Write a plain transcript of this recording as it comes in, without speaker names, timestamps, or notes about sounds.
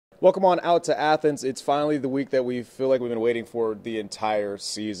Welcome on out to Athens. It's finally the week that we feel like we've been waiting for the entire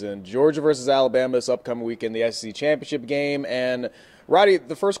season. Georgia versus Alabama this upcoming week in the SEC Championship game. And, Roddy,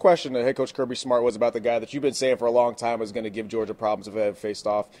 the first question that head coach Kirby Smart was about the guy that you've been saying for a long time was going to give Georgia problems if they had faced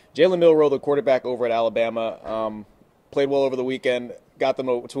off. Jalen Milroe, the quarterback over at Alabama, played well over the weekend, got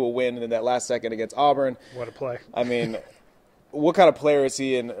them to a win in that last second against Auburn. What a play. I mean, what kind of player is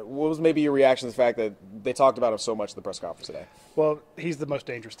he, and what was maybe your reaction to the fact that they talked about him so much at the press conference today? Well, he's the most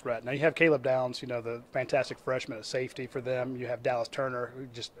dangerous threat. Now, you have Caleb Downs, the fantastic freshman at safety for them. You have Dallas Turner, who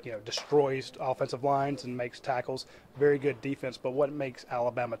just, destroys offensive lines and makes tackles. Very good defense. But what makes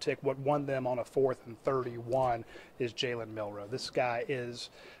Alabama tick, what won them on a 4th and 31 is Jalen Milroe. This guy is,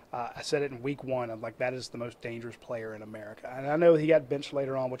 I said it in week one, I'm like, that is the most dangerous player in America. And I know he got benched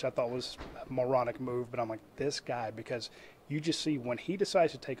later on, which I thought was a moronic move, but I'm like, this guy, because you just see when he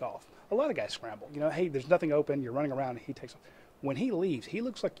decides to take off, a lot of guys scramble. Hey, there's nothing open, you're running around, and he takes off. When he leaves, he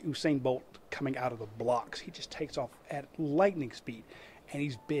looks like Usain Bolt coming out of the blocks. He just takes off at lightning speed, and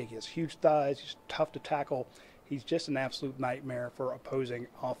he's big. He has huge thighs. He's tough to tackle. He's just an absolute nightmare for opposing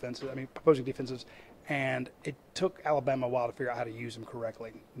defenses. And it took Alabama a while to figure out how to use him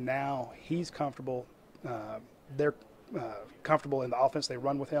correctly. Now he's comfortable. They're comfortable in the offense. They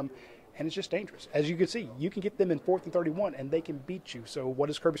run with him, and it's just dangerous. As you can see, you can get them in 4th and 31, and they can beat you. So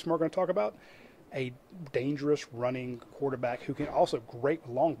what is Kirby Smart going to talk about? A dangerous running quarterback who can also great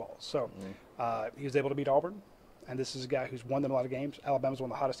long balls. So he was able to beat Auburn, and this is a guy who's won them a lot of games. Alabama's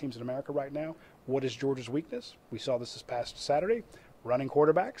one of the hottest teams in America right now. What is Georgia's weakness? We saw this past Saturday, running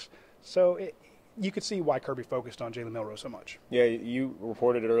quarterbacks. So you could see why Kirby focused on Jalen Milroe so much. Yeah, you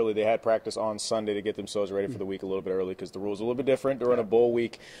reported it early. They had practice on Sunday to get themselves ready for the week a little bit early because the rules are a little bit different during a bowl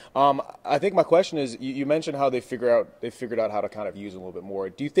week. I think my question is, you mentioned how they figured out how to kind of use him a little bit more.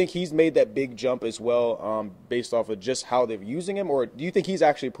 Do you think he's made that big jump as well based off of just how they're using him, or do you think he's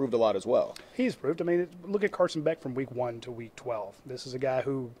actually improved a lot as well? He's improved. I mean, look at Carson Beck from week 1 to week 12. This is a guy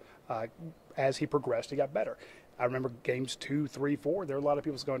who, as he progressed, he got better. I remember games 2, 3, 4. There were a lot of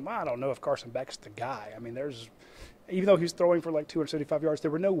people going, well, I don't know if Carson Beck's the guy. I mean, even though he was throwing for like 275 yards,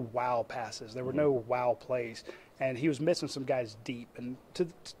 there were no wow passes. There were no wow plays. And he was missing some guys deep. And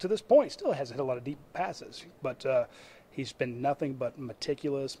to this point, still hasn't hit a lot of deep passes. But he's been nothing but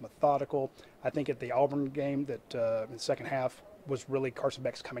meticulous, methodical. I think at the Auburn game that in the second half was really Carson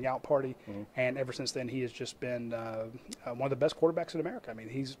Beck's coming out party. And ever since then, he has just been one of the best quarterbacks in America. I mean,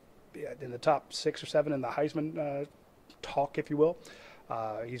 he's in the top 6 or 7 in the Heisman talk, if you will.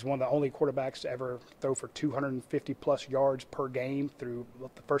 He's one of the only quarterbacks to ever throw for 250-plus yards per game through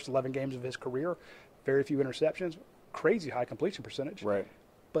the first 11 games of his career. Very few interceptions. Crazy high completion percentage. Right.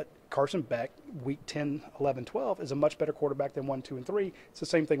 But Carson Beck, week 10, 11, 12, is a much better quarterback than 1, 2, and 3. It's the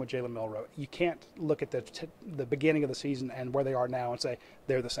same thing with Jalen Milroe. You can't look at the beginning of the season and where they are now and say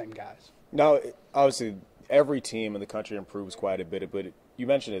they're the same guys. Now, obviously, every team in the country improves quite a bit, but you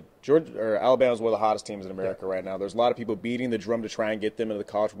mentioned it. Alabama's one of the hottest teams in America right now. There's a lot of people beating the drum to try and get them into the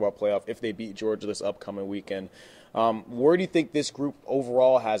college football playoff if they beat Georgia this upcoming weekend. Where do you think this group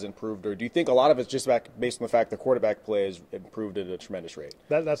overall has improved, or do you think a lot of it's just based on the fact the quarterback play has improved at a tremendous rate?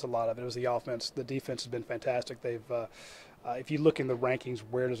 That's a lot of it. It was the offense. The defense has been fantastic. They've if you look in the rankings,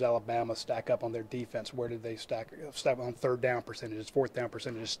 where does Alabama stack up on their defense? Where did they stack on third down percentages, fourth down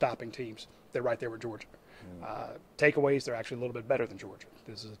percentages, stopping teams? They're right there with Georgia. Takeaways, they're actually a little bit better than Georgia.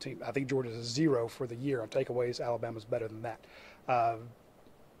 This is a team. I think Georgia's a 0 for the year on takeaways. Alabama's better than that.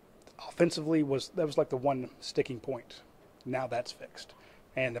 Offensively, that was like the one sticking point. Now that's fixed.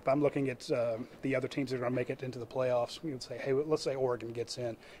 And if I'm looking at the other teams that are going to make it into the playoffs, we would say, hey, let's say Oregon gets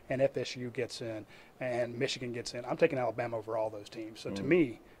in, and FSU gets in, and Michigan gets in. I'm taking Alabama over all those teams. So to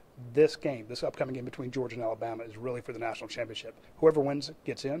me, this upcoming game between Georgia and Alabama is really for the national championship. Whoever wins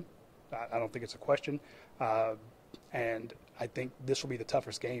gets in. I don't think it's a question. And I think this will be the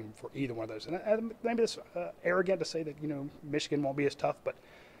toughest game for either one of those. And maybe it's arrogant to say that, Michigan won't be as tough, but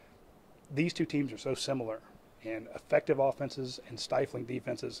these two teams are so similar in effective offenses and stifling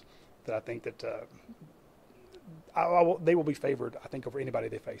defenses that I think that they will be favored, I think, over anybody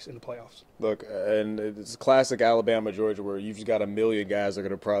they face in the playoffs. Look, and it's classic Alabama, Georgia, where you've just got a million guys that are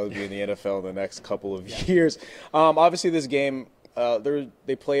going to probably be in the NFL in the next couple of years. Obviously, this game,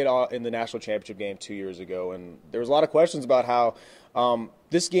 they played in the national championship game 2 years ago, and there was a lot of questions about how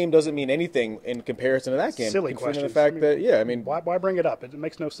this game doesn't mean anything in comparison to that game. Silly questions. The fact why bring it up? It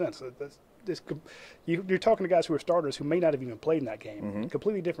makes no sense. You're talking to guys who are starters who may not have even played in that game.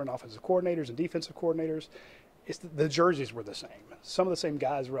 Completely different offensive coordinators and defensive coordinators. The jerseys were the same. Some of the same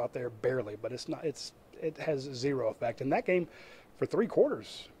guys were out there barely, but it's not. It has zero effect. In that game, for 3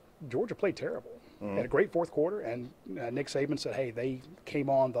 quarters, Georgia played terrible. They had a great fourth quarter, and Nick Saban said, hey, they came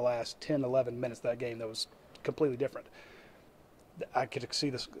on the last 10, 11 minutes of that game that was completely different. I could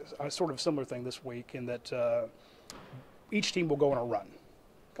see this sort of similar thing this week in that each team will go on a run,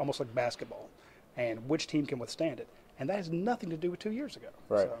 almost like basketball, and which team can withstand it. And that has nothing to do with 2 years ago.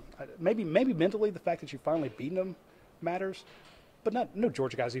 Right. So maybe mentally the fact that you've finally beaten them matters, but no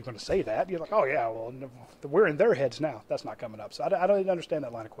Georgia guy's even going to say that. You're like, oh, yeah, well, no, we're in their heads now. That's not coming up. So I don't understand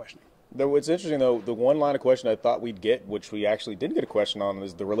that line of questioning. What's interesting, though, the one line of question I thought we'd get, which we actually didn't get a question on,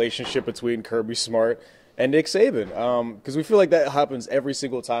 is the relationship between Kirby Smart and Nick Saban. Because we feel like that happens every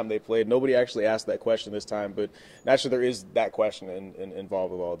single time they played. Nobody actually asked that question this time, but naturally there is that question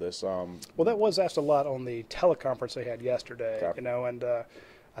involved with all this. Well, that was asked a lot on the teleconference they had yesterday, okay. you know, and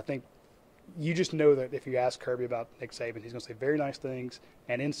I think you just know that if you ask Kirby about Nick Saban, he's going to say very nice things,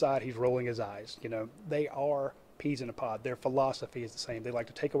 and inside he's rolling his eyes. You know, they are peas in a pod. Their philosophy is the same. They like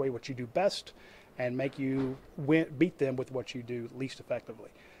to take away what you do best and make you beat them with what you do least effectively.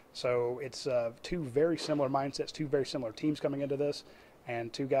 So it's two very similar mindsets, two very similar teams coming into this,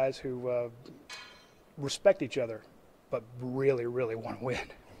 and two guys who respect each other but really, really want to win.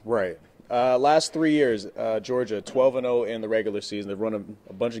 Right. Last 3 years, Georgia 12-0 in the regular season. They've run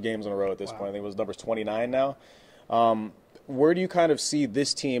a bunch of games in a row at this point. I think it was numbers 29 now. Where do you kind of see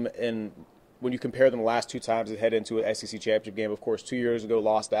this team when you compare them the last two times they head into an SEC championship game? Of course, 2 years ago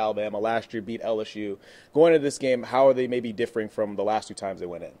lost to Alabama. Last year beat LSU. Going into this game, how are they maybe differing from the last two times they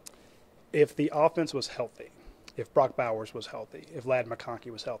went in? If the offense was healthy, if Brock Bowers was healthy, if Ladd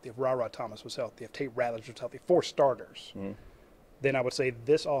McConkey was healthy, if Ra Thomas was healthy, if Tate Ratledge was healthy, 4 starters, then I would say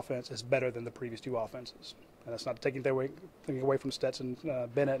this offense is better than the previous 2 offenses. And that's not taking away from Stetson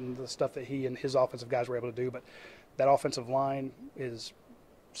Bennett and the stuff that he and his offensive guys were able to do, but that offensive line is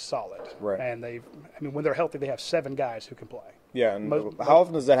solid. Right. And when they're healthy, they have 7 guys who can play. Yeah, and how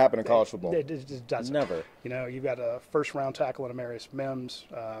often does that happen in college football? It doesn't. Never. You know, you've got a first-round tackle in Amarius Mims,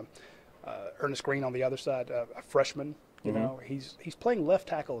 Ernest Green on the other side, a freshman. You know, he's playing left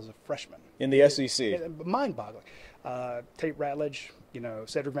tackle as a freshman. In the SEC. Mind-boggling. Tate Ratledge, you know,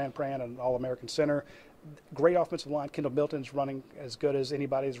 Cedric Van Pran, an All-American center. Great offensive line. Kendall Milton's running as good as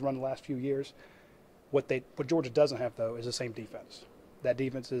anybody's run the last few years. What Georgia doesn't have, though, is the same defense. That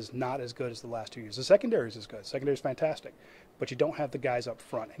defense is not as good as the last 2 years. The secondary is as good. The secondary is fantastic. But you don't have the guys up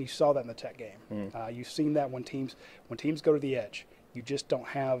front, and you saw that in the Tech game. You've seen that when teams go to the edge. You just don't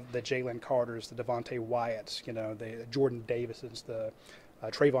have the Jalen Carters, the Devontae Wyatts, you know, the Jordan Davises, the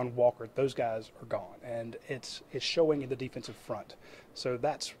Trayvon Walker. Those guys are gone, and it's showing in the defensive front. So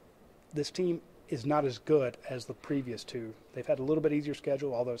this team is not as good as the previous 2. They've had a little bit easier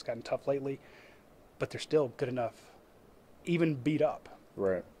schedule, although it's gotten tough lately, but they're still good enough, even beat up,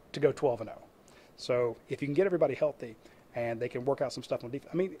 right, to go 12-0. So if you can get everybody healthy and they can work out some stuff on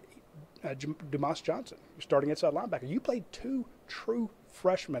defense. I mean, Dumas Johnson, you're starting inside linebacker. You played 2 true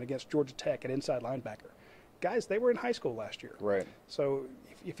freshmen against Georgia Tech at inside linebacker. Guys, they were in high school last year. Right. So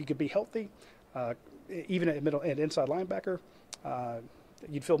if you could be healthy, even at middle and inside linebacker,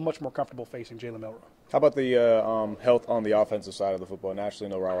 you'd feel much more comfortable facing Jalen Milroe. How about the health on the offensive side of the football? Naturally,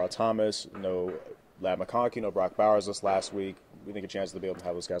 no Ra Thomas, no Ladd McConkey, no Brock Bowers this last week. We think a chance to be able to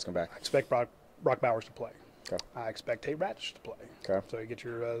have those guys come back. I expect Brock Bowers to play. Okay. I expect Tate Ratledge to play. Okay. So you get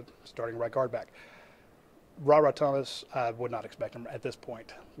your starting right guard back. Ra Thomas, I would not expect him at this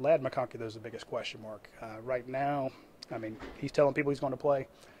point. Ladd McConkey, there's the biggest question mark. Right now, I mean, he's telling people he's going to play,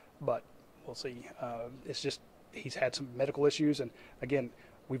 but we'll see. It's just he's had some medical issues, and again,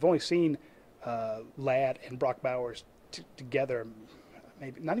 we've only seen Ladd and Brock Bowers together,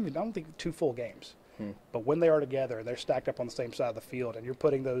 maybe not even, I don't think 2 full games. But when they are together, they're stacked up on the same side of the field, and you're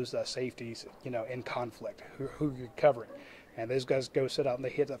putting those safeties, you know, in conflict, who you're covering. And those guys go sit out and they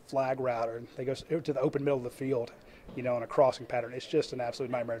hit a flag route, or they go to the open middle of the field, you know, in a crossing pattern. It's just an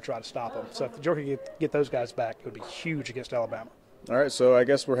absolute nightmare to try to stop them. So if Georgia could get those guys back, it would be huge against Alabama. All right, so I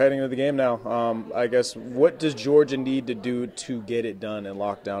guess we're heading into the game now. I guess what does Georgia need to do to get it done and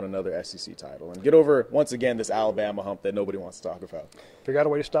lock down another SEC title and get over, once again, this Alabama hump that nobody wants to talk about? Figure out a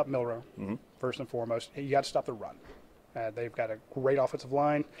way to stop Milroe, first and foremost. You got to stop the run. They've got a great offensive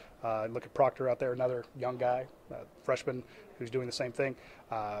line. Look at Proctor out there, another young guy, freshman, who's doing the same thing.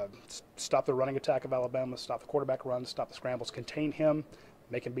 Stop the running attack of Alabama, stop the quarterback runs, stop the scrambles, contain him,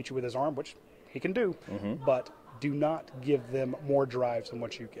 make him beat you with his arm, which he can do, but do not give them more drives than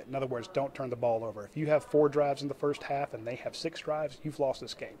what you get. In other words, don't turn the ball over. If you have 4 drives in the first half and they have 6 drives, you've lost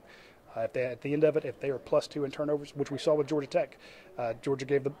this game. At the end of it, if they are +2 in turnovers, which we saw with Georgia Tech, Georgia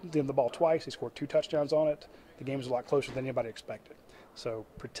gave them the ball twice. They scored 2 touchdowns on it. The game was a lot closer than anybody expected. So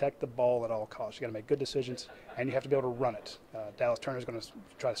protect the ball at all costs. You got to make good decisions, and you have to be able to run it. Dallas Turner is going to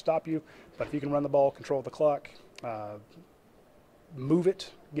try to stop you, but if you can run the ball, control the clock, move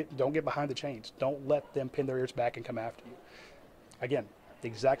it, don't get behind the chains. Don't let them pin their ears back and come after you. Again, the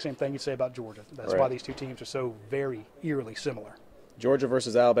exact same thing you say about Georgia. That's why these two teams are so very eerily similar. Georgia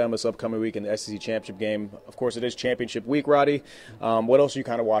versus Alabama this upcoming week in the SEC championship game. Of course, it is championship week, Roddy. What else are you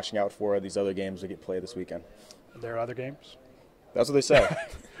kind of watching out for these other games that get played this weekend? There are other games? That's what they say.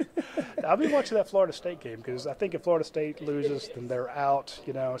 I'll be watching that Florida State game because I think if Florida State loses, then they're out,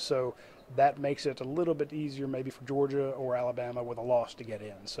 so that makes it a little bit easier maybe for Georgia or Alabama with a loss to get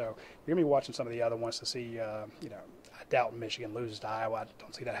in. So you're going to be watching some of the other ones to see, I doubt Michigan loses to Iowa. I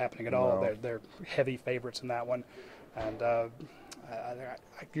don't see that happening at all. They're heavy favorites in that one. And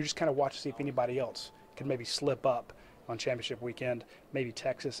you just kind of watch to see if anybody else can maybe slip up on championship weekend. Maybe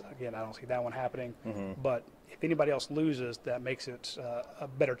Texas. Again, I don't see that one happening. But if anybody else loses, that makes it a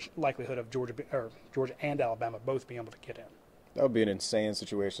better likelihood of Georgia and Alabama both being able to get in. That would be an insane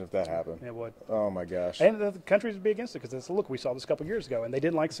situation if that happened. It would. Oh, my gosh. And the countries would be against it because, look, we saw this a couple of years ago, and they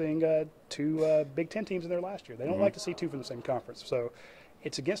didn't like seeing two Big Ten teams in there last year. They don't like to see two from the same conference. So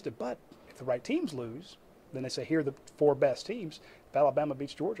it's against it. But if the right teams lose, then they say, here are the four best teams. If Alabama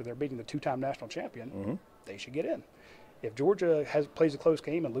beats Georgia, they're beating the two-time national champion. They should get in. If Georgia plays a close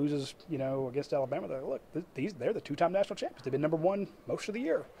game and loses, against Alabama, they're look, they're the two-time national champions. They've been number one most of the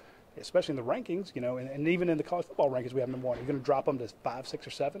year, especially in the rankings, and even in the college football rankings, we have number one. You're going to drop them to 5, 6,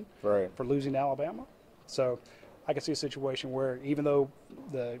 or 7 for losing to Alabama. So I can see a situation where even though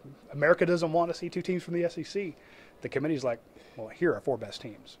America doesn't want to see two teams from the SEC, the committee's like, well, here are four best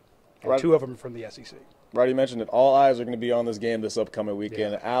teams, and two of them from the SEC. Roddy mentioned it. All eyes are going to be on this game this upcoming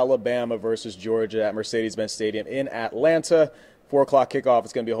weekend. Alabama versus Georgia at Mercedes-Benz Stadium in Atlanta. 4 o'clock kickoff.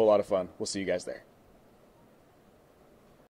 It's going to be a whole lot of fun. We'll see you guys there.